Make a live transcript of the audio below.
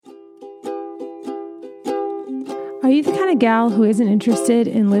Are you the kind of gal who isn't interested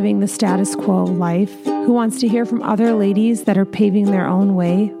in living the status quo life, who wants to hear from other ladies that are paving their own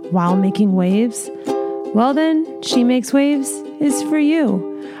way while making waves? Well then, She Makes Waves is for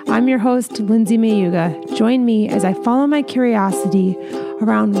you. I'm your host, Lindsay Mayuga. Join me as I follow my curiosity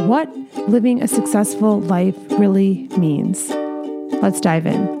around what living a successful life really means. Let's dive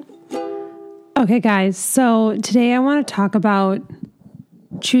in. Okay, guys, so today I want to talk about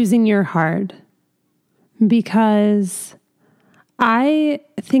choosing your heart, because I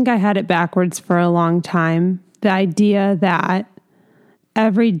think I had it backwards for a long time. The idea that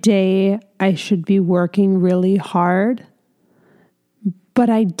every day I should be working really hard, but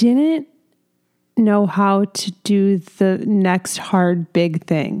I didn't know how to do the next hard big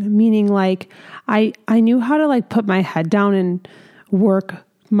thing. Meaning like I knew how to like put my head down and work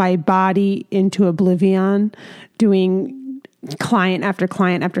my body into oblivion, doing client after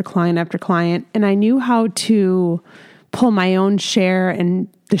client after client after client. And I knew how to pull my own share and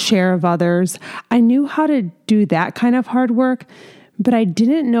the share of others. I knew how to do that kind of hard work, but I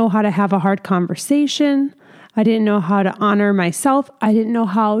didn't know how to have a hard conversation. I didn't know how to honor myself. I didn't know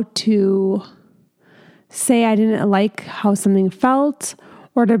how to say I didn't like how something felt,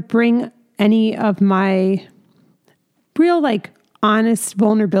 or to bring any of my real like honest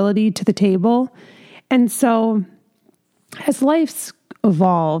vulnerability to the table. And so as life's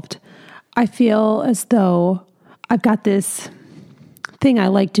evolved, I feel as though I've got this thing I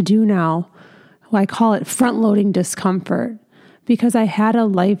like to do now. I call it front-loading discomfort, because I had a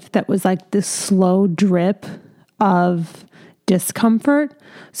life that was like this slow drip of discomfort.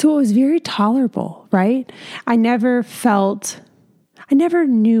 So it was very tolerable, right? I never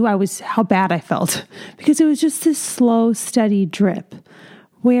knew how bad I felt, because it was just this slow, steady drip.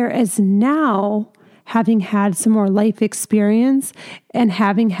 Whereas now, having had some more life experience and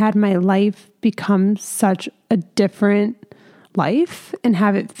having had my life become such a different life and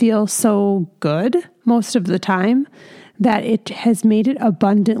have it feel so good most of the time, that it has made it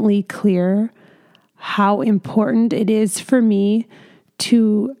abundantly clear how important it is for me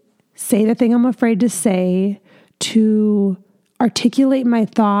to say the thing I'm afraid to say, to articulate my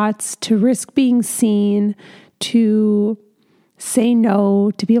thoughts, to risk being seen, to say no,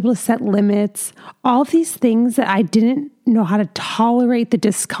 to be able to set limits, all these things that I didn't know how to tolerate the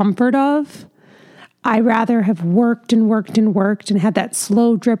discomfort of. I rather have worked and worked and worked and had that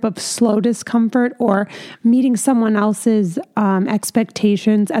slow drip of slow discomfort, or meeting someone else's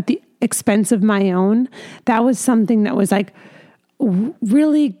expectations at the expense of my own. That was something that was like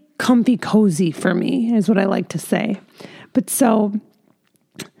really comfy cozy for me, is what I like to say. But so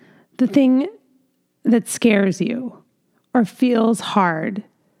the thing that scares you or feels hard,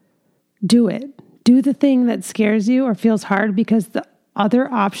 do it. Do the thing that scares you or feels hard, because the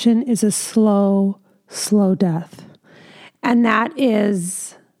other option is a slow death. And that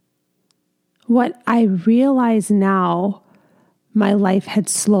is what I realize now my life had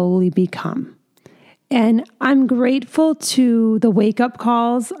slowly become. And I'm grateful to the wake-up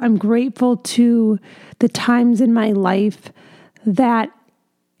calls. I'm grateful to the times in my life that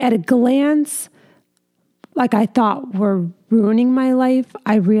at a glance, like I thought were ruining my life,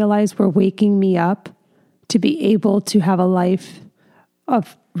 I realized were waking me up to be able to have a life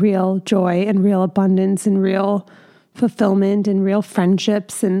of real joy and real abundance and real fulfillment and real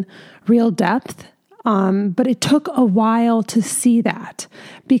friendships and real depth. But it took a while to see that,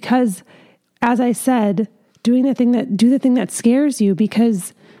 because as I said, do the thing that scares you,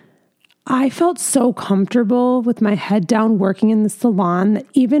 because I felt so comfortable with my head down working in the salon that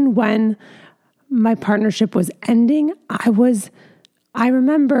even when my partnership was ending, I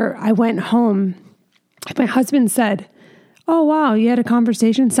remember I went home. My husband said, "Oh, wow, you had a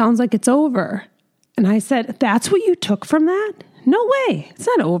conversation. Sounds like it's over." And I said, "That's what you took from that? No way. It's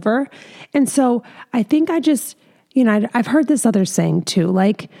not over." And so I think I just, I've heard this other saying too,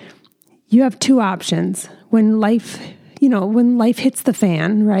 like you have two options when life hits the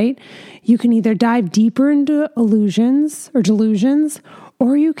fan, right? You can either dive deeper into illusions or delusions,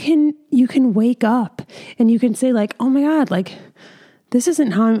 or you can wake up and you can say like, "Oh my God, like this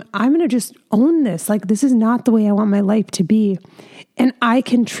isn't how I'm going to just own this. Like, this is not the way I want my life to be." And I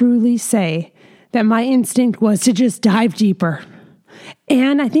can truly say that my instinct was to just dive deeper.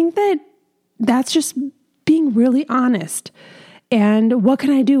 And I think that that's just being really honest. And what can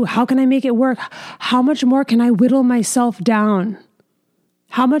I do? How can I make it work? How much more can I whittle myself down?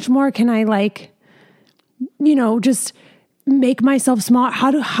 How much more can I just make myself small?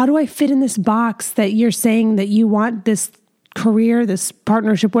 How do I fit in this box that you're saying that you want this career, this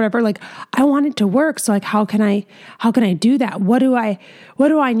partnership, whatever? Like, I want it to work. So like, how can I do that? What do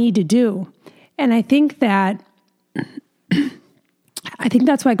I need to do? And I think that I think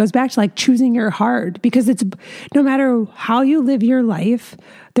that's why it goes back to like choosing your hard, because it's no matter how you live your life,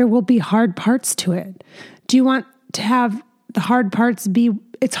 there will be hard parts to it. Do you want to have the hard parts be,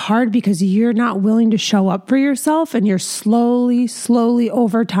 it's hard because you're not willing to show up for yourself and you're slowly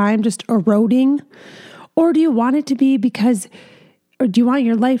over time just eroding? Or do you want it to be because, or do you want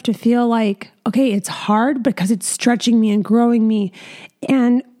your life to feel like, okay, it's hard because it's stretching me and growing me?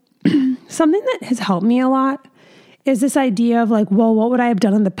 And something that has helped me a lot is this idea of like, well, what would I have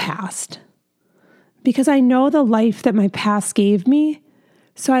done in the past? Because I know the life that my past gave me.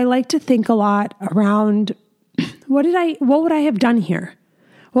 So I like to think a lot around what would I have done here?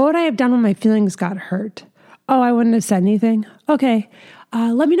 What would I have done when my feelings got hurt? Oh, I wouldn't have said anything. Okay.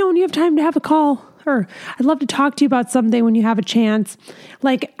 Let me know when you have time to have a call, or I'd love to talk to you about something when you have a chance.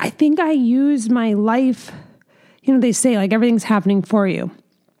 Like, I think I use my life, they say like everything's happening for you.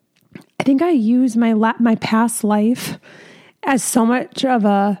 I think I use my past life as so much of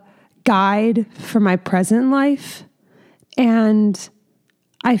a guide for my present life. And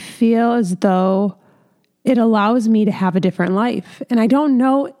I feel as though it allows me to have a different life. And I don't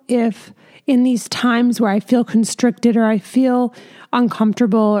know if in these times where I feel constricted or I feel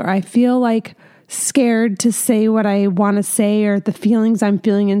uncomfortable or I feel like scared to say what I want to say, or the feelings I'm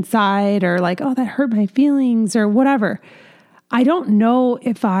feeling inside, or like, oh, that hurt my feelings or whatever. I don't know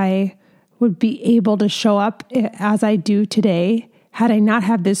if I would be able to show up as I do today had I not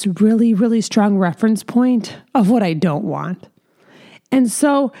have this really, really strong reference point of what I don't want. And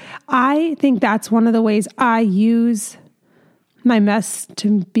so I think that's one of the ways I use my mess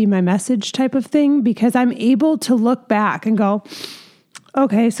to be my message type of thing, because I'm able to look back and go,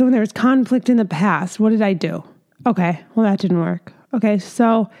 okay, so when there was conflict in the past, what did I do? Okay, well, that didn't work. Okay,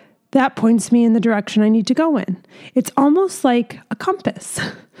 so that points me in the direction I need to go in. It's almost like a compass.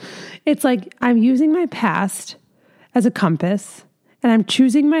 It's like I'm using my past as a compass, and I'm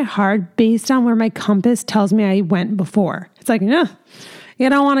choosing my heart based on where my compass tells me I went before. It's like, no, you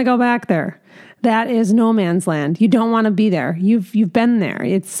don't want to go back there. That is no man's land. You don't want to be there. You've been there.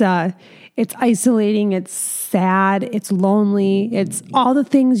 It's isolating. It's sad. It's lonely. It's all the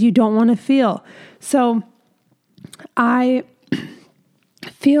things you don't want to feel. So I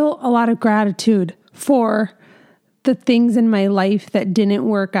feel a lot of gratitude for the things in my life that didn't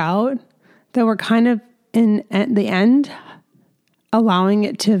work out, that were kind of at the end, allowing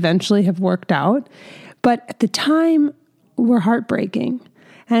it to eventually have worked out. But at the time, were heartbreaking.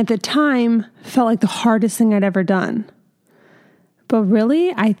 And at the time, felt like the hardest thing I'd ever done. But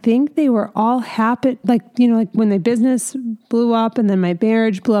really, I think they were all happen, like when my business blew up and then my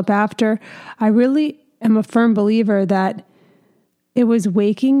marriage blew up after. I really am a firm believer that it was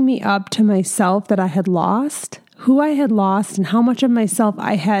waking me up to myself that I had lost, who I had lost, and how much of myself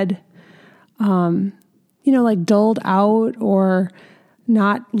I had, dulled out or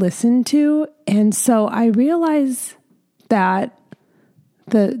not listened to. And so I realized that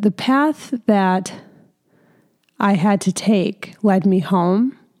the path that I had to take led me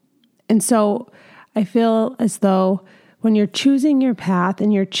home. And so I feel as though when you're choosing your path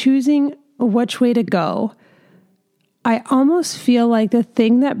and you're choosing which way to go, I almost feel like the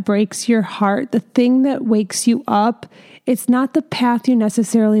thing that breaks your heart, the thing that wakes you up, it's not the path you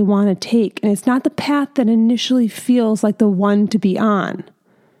necessarily want to take. And it's not the path that initially feels like the one to be on.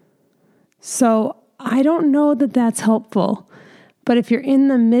 So I don't know that that's helpful. But if you're in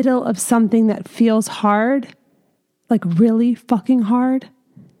the middle of something that feels hard, like really fucking hard,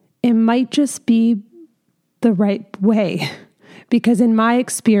 it might just be the right way. Because in my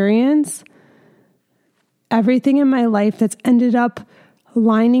experience, everything in my life that's ended up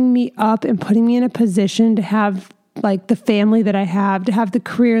lining me up and putting me in a position to have like the family that I have, to have the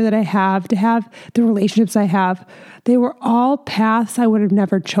career that I have, to have the relationships I have, they were all paths I would have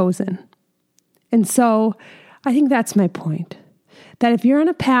never chosen. And so I think that's my point. That if you're on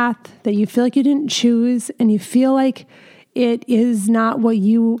a path that you feel like you didn't choose and you feel like it is not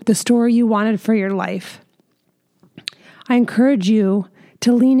the story you wanted for your life, I encourage you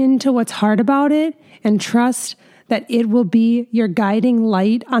to lean into what's hard about it and trust that it will be your guiding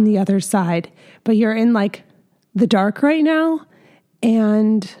light on the other side. But you're in like the dark right now.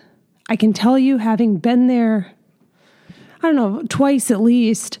 And I can tell you, having been there, I don't know, twice at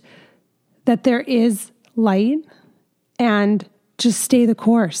least, that there is light, and just stay the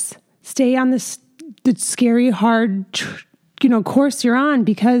course. Stay on the scary, hard, course you're on,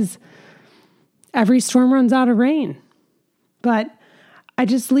 because every storm runs out of rain. But I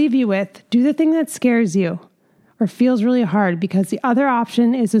just leave you with, do the thing that scares you or feels really hard, because the other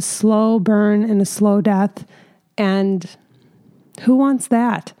option is a slow burn and a slow death. And who wants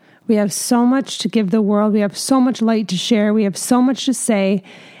that? We have so much to give the world. We have so much light to share. We have so much to say.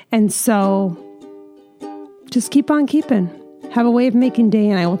 And so just keep on keeping. Have a way of making day,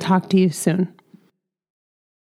 and I will talk to you soon.